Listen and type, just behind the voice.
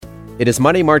It is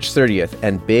Monday, March 30th,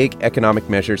 and big economic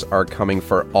measures are coming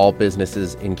for all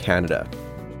businesses in Canada.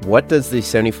 What does the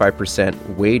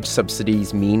 75% wage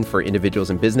subsidies mean for individuals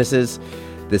and businesses?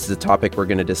 This is a topic we're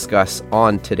going to discuss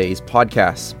on today's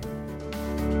podcast.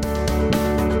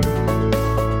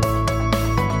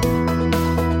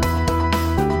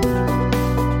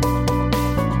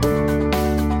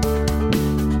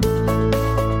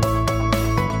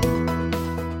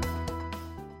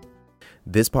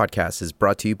 This podcast is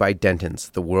brought to you by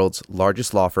Dentons, the world's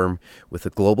largest law firm with a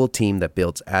global team that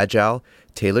builds agile,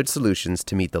 tailored solutions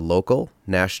to meet the local,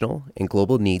 national, and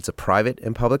global needs of private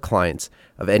and public clients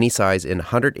of any size in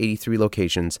 183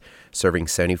 locations serving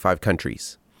 75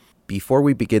 countries. Before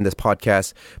we begin this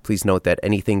podcast, please note that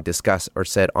anything discussed or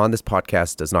said on this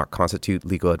podcast does not constitute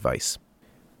legal advice.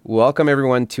 Welcome,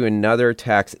 everyone, to another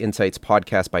Tax Insights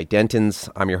podcast by Dentons.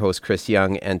 I'm your host, Chris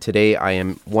Young, and today I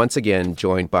am once again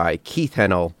joined by Keith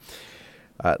Hennell,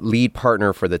 lead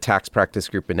partner for the Tax Practice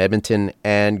Group in Edmonton,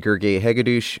 and Gergely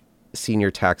Hegedus, senior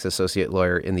tax associate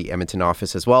lawyer in the Edmonton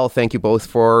office as well. Thank you both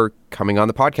for coming on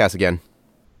the podcast again.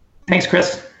 Thanks,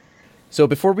 Chris. So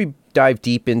before we dive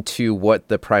deep into what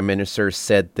the Prime Minister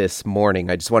said this morning,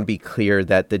 I just want to be clear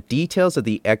that the details of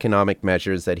the economic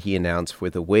measures that he announced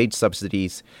with the wage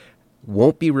subsidies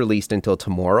won't be released until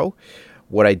tomorrow.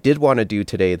 What I did want to do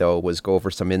today, though, was go over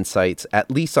some insights,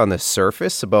 at least on the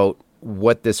surface, about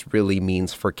what this really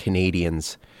means for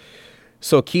Canadians.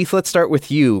 So Keith, let's start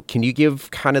with you. Can you give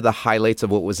kind of the highlights of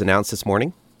what was announced this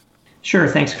morning? Sure.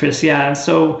 Thanks, Chris. Yeah.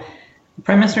 So the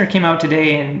Prime Minister came out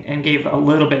today and gave a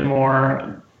little bit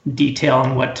more detail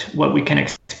on what we can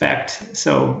expect.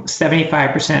 So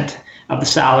 75% of the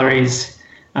salaries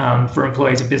for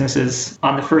employees of businesses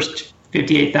on the first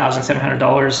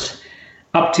 $58,700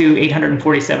 up to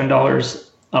 $847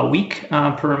 a week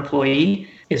per employee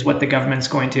is what the government's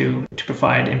going to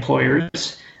provide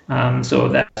employers. So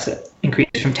that's an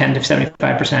increase from 10 to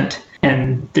 75%.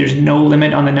 And there's no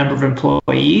limit on the number of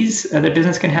employees that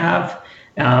business can have.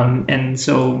 And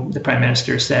so the Prime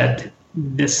Minister said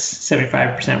this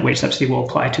 75% wage subsidy will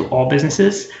apply to all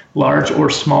businesses, large or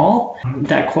small,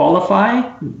 that qualify,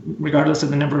 regardless of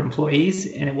the number of employees.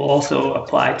 And it will also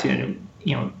apply to,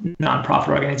 nonprofit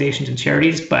organizations and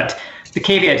charities. But the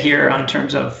caveat here on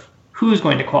terms of who's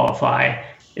going to qualify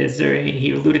is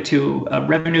he alluded to a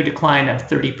revenue decline of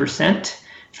 30%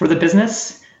 for the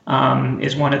business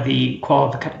is one of the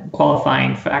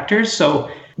qualifying factors.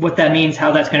 So what that means,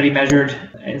 how that's going to be measured,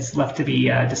 is left to be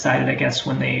decided, I guess,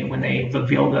 when they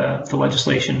reveal the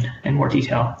legislation in more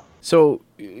detail. So,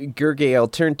 Gergely, I'll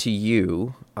turn to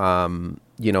you.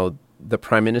 The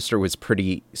Prime Minister was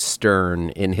pretty stern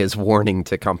in his warning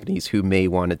to companies who may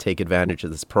want to take advantage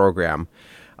of this program.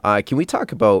 Can we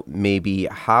talk about maybe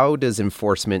how does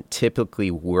enforcement typically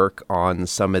work on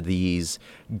some of these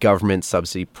government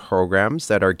subsidy programs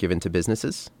that are given to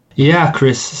businesses? Yeah,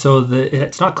 Chris. So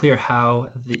it's not clear how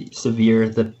severe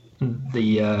the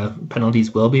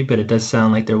penalties will be, but it does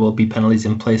sound like there will be penalties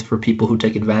in place for people who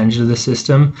take advantage of the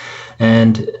system.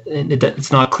 And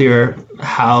it's not clear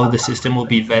how the system will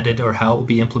be vetted or how it will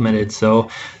be implemented. So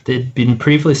it had been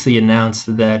previously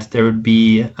announced that there would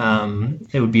be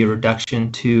a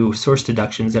reduction to source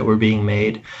deductions that were being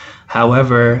made.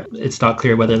 However, it's not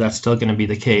clear whether that's still going to be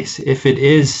the case. If it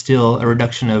is still a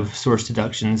reduction of source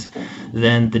deductions,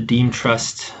 then the deemed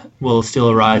trust will still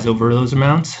arise over those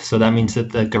amounts. So that means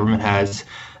that the government has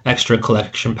extra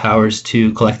collection powers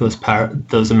to collect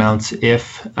those amounts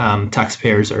if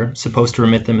taxpayers are supposed to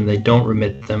remit them and they don't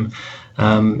remit them.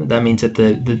 That means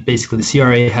that basically the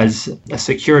CRA has a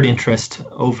security interest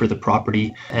over the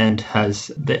property and has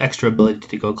the extra ability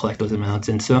to go collect those amounts.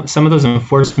 And so some of those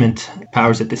enforcement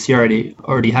powers that the CRA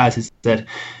already has is that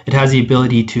it has the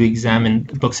ability to examine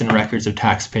books and records of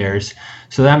taxpayers.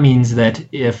 So that means that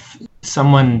if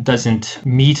someone doesn't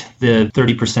meet the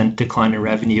 30% decline in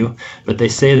revenue, but they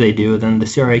say they do, then the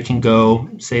CRA can go,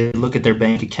 say, look at their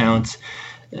bank accounts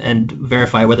and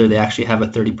verify whether they actually have a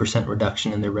 30%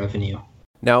 reduction in their revenue.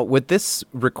 Now, would this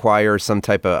require some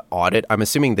type of audit? I'm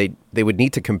assuming they would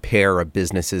need to compare a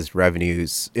business's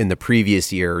revenues in the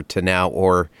previous year to now,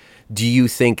 or do you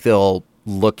think they'll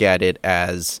look at it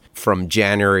as from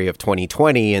January of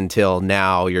 2020 until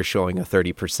now you're showing a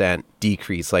 30%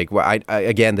 decrease? Like,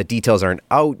 again, the details aren't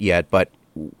out yet, but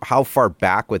how far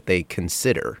back would they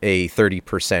consider a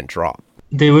 30% drop?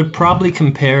 They would probably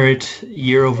compare it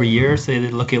year over year. So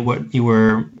they'd look at what you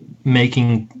were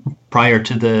making prior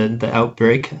to the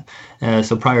outbreak,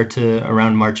 so prior to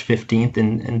around March 15th,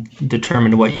 and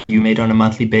determine what you made on a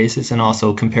monthly basis, and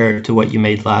also compare it to what you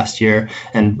made last year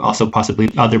and also possibly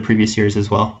other previous years as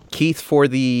well. Keith, for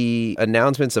the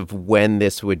announcements of when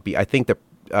this would be, I think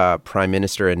Prime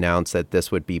Minister announced that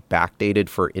this would be backdated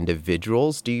for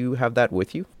individuals. Do you have that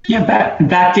with you? Yeah,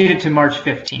 backdated to March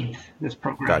 15th, this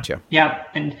program. Gotcha. Yeah,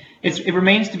 and it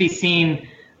remains to be seen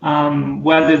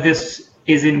whether this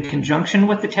is in conjunction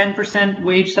with the 10%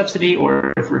 wage subsidy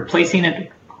or if replacing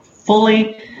it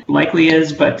fully. Likely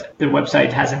is, but the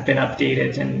website hasn't been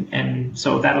updated, and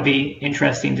so that'll be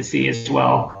interesting to see as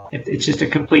well. It's just a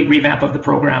complete revamp of the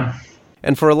program.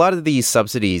 And for a lot of these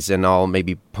subsidies, and I'll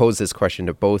maybe pose this question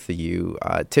to both of you,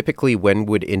 typically when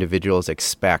would individuals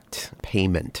expect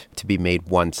payment to be made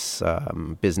once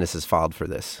businesses filed for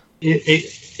this?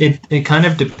 It kind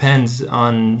of depends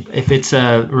on if it's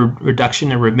a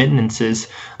reduction in remittances.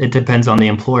 It depends on the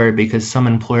employer, because some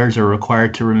employers are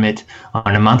required to remit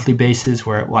on a monthly basis,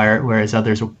 whereas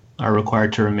others are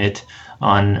required to remit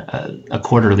on a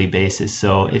quarterly basis.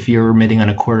 So if you're remitting on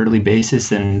a quarterly basis,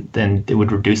 then it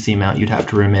would reduce the amount you'd have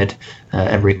to remit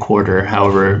every quarter.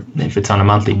 However, if it's on a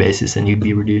monthly basis, then you'd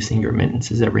be reducing your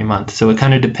remittances every month. So it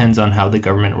kind of depends on how the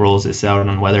government rolls this out,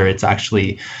 on whether it's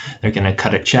actually they're going to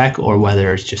cut a check or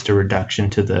whether it's just a reduction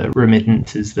to the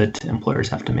remittances that employers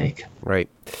have to make. Right.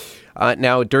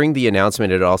 Now, during the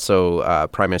announcement, it also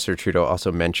Prime Minister Trudeau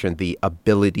also mentioned the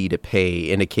ability to pay,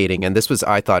 indicating, and this was,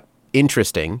 I thought,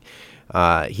 interesting.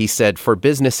 He said, for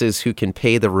businesses who can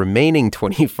pay the remaining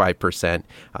 25%,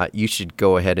 you should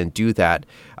go ahead and do that.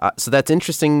 So that's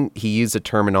interesting. He used the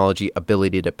terminology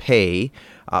ability to pay.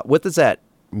 What does that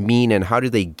mean, and how do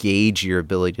they gauge your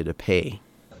ability to pay?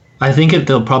 I think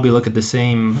they'll probably look at the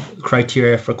same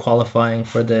criteria for qualifying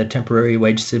for the temporary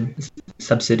wage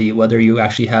subsidy, whether you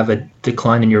actually have a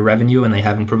decline in your revenue, and they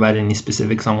haven't provided any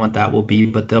specifics on what that will be,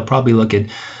 but they'll probably look at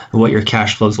what your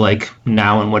cash flow's like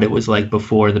now and what it was like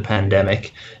before the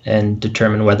pandemic, and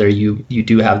determine whether you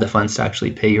do have the funds to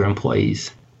actually pay your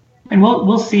employees. And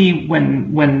we'll see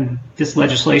when this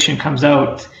legislation comes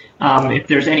out, if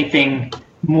there's anything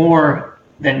more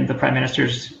than the Prime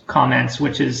Minister's comments,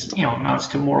 which is, amounts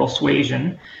to moral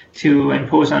suasion, to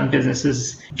impose on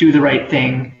businesses do the right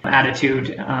thing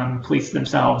attitude, police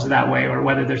themselves that way, or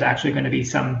whether there's actually going to be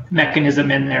some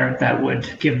mechanism in there that would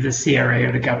give the CRA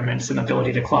or the government some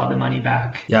ability to claw the money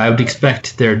back. Yeah, I would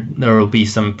expect there will be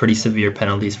some pretty severe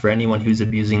penalties for anyone who's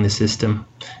abusing the system,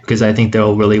 because I think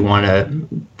they'll really want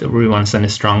to send a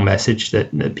strong message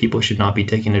that people should not be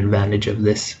taking advantage of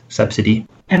this subsidy.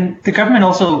 And the government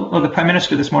the Prime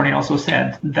Minister this morning also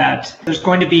said that there's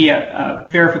going to be a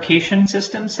verification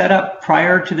system set up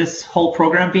prior to this whole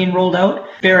program being rolled out.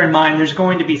 Bear in mind, there's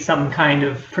going to be some kind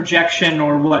of projection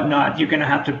or whatnot. You're going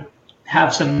to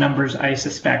have some numbers, I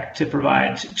suspect, to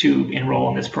provide to enroll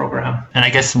in this program. And I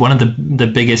guess one of the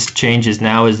biggest changes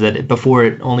now is that before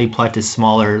it only applied to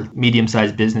smaller,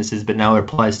 medium-sized businesses, but now it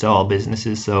applies to all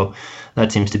businesses. So that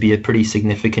seems to be a pretty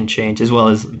significant change, as well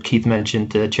as Keith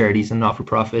mentioned, charities and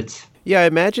not-for-profits. Yeah, I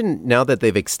imagine now that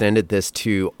they've extended this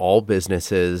to all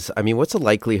businesses, I mean, what's the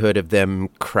likelihood of them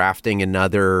crafting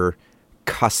another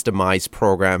customized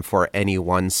program for any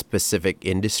one specific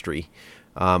industry?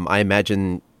 I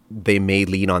imagine they may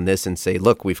lean on this and say,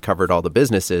 look, we've covered all the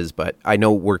businesses, but I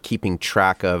know we're keeping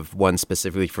track of one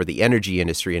specifically for the energy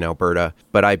industry in Alberta.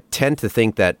 But I tend to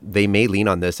think that they may lean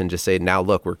on this and just say, now,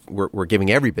 look, we're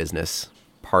giving every business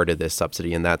part of this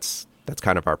subsidy, and that's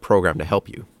kind of our program to help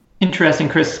you. Interesting,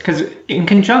 Chris, because in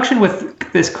conjunction with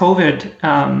this COVID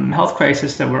health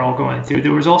crisis that we're all going through,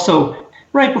 there was also,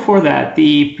 right before that,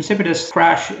 the precipitous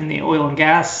crash in the oil and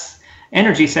gas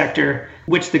energy sector,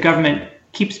 which the government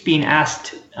keeps being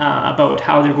asked about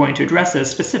how they're going to address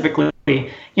this. Specifically,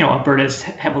 Alberta is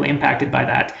heavily impacted by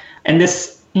that. And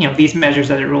these measures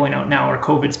that are rolling out now are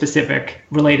COVID specific,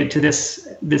 related to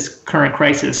this current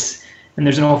crisis. And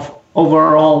there's an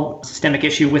overall systemic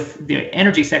issue with the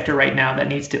energy sector right now that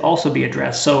needs to also be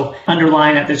addressed. So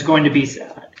underlying that, there's going to be,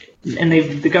 and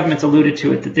the government's alluded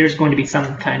to it, that there's going to be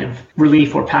some kind of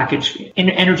relief or package in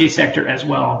the energy sector as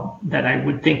well that I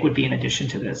would think would be in addition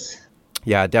to this.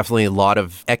 Yeah, definitely a lot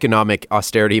of economic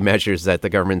austerity measures that the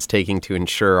government's taking to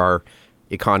ensure our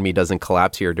economy doesn't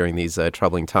collapse here during these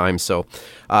troubling times. So,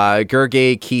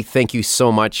 Gergely, Keith, thank you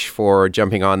so much for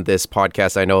jumping on this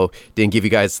podcast. I know didn't give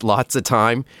you guys lots of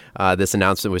time. This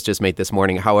announcement was just made this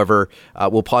morning. However,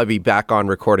 we'll probably be back on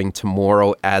recording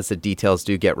tomorrow as the details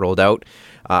do get rolled out.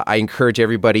 I encourage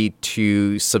everybody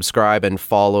to subscribe and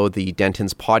follow the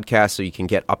Dentons podcast so you can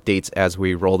get updates as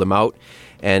we roll them out.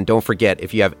 And don't forget,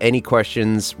 if you have any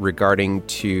questions regarding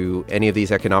to any of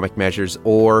these economic measures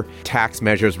or tax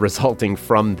measures resulting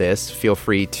from this, feel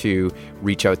free to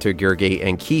reach out to Gergely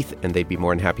and Keith, and they'd be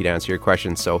more than happy to answer your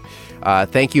questions. So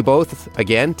thank you both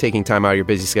again, taking time out of your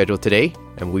busy schedule today,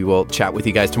 and we will chat with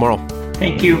you guys tomorrow.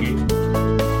 Thank you.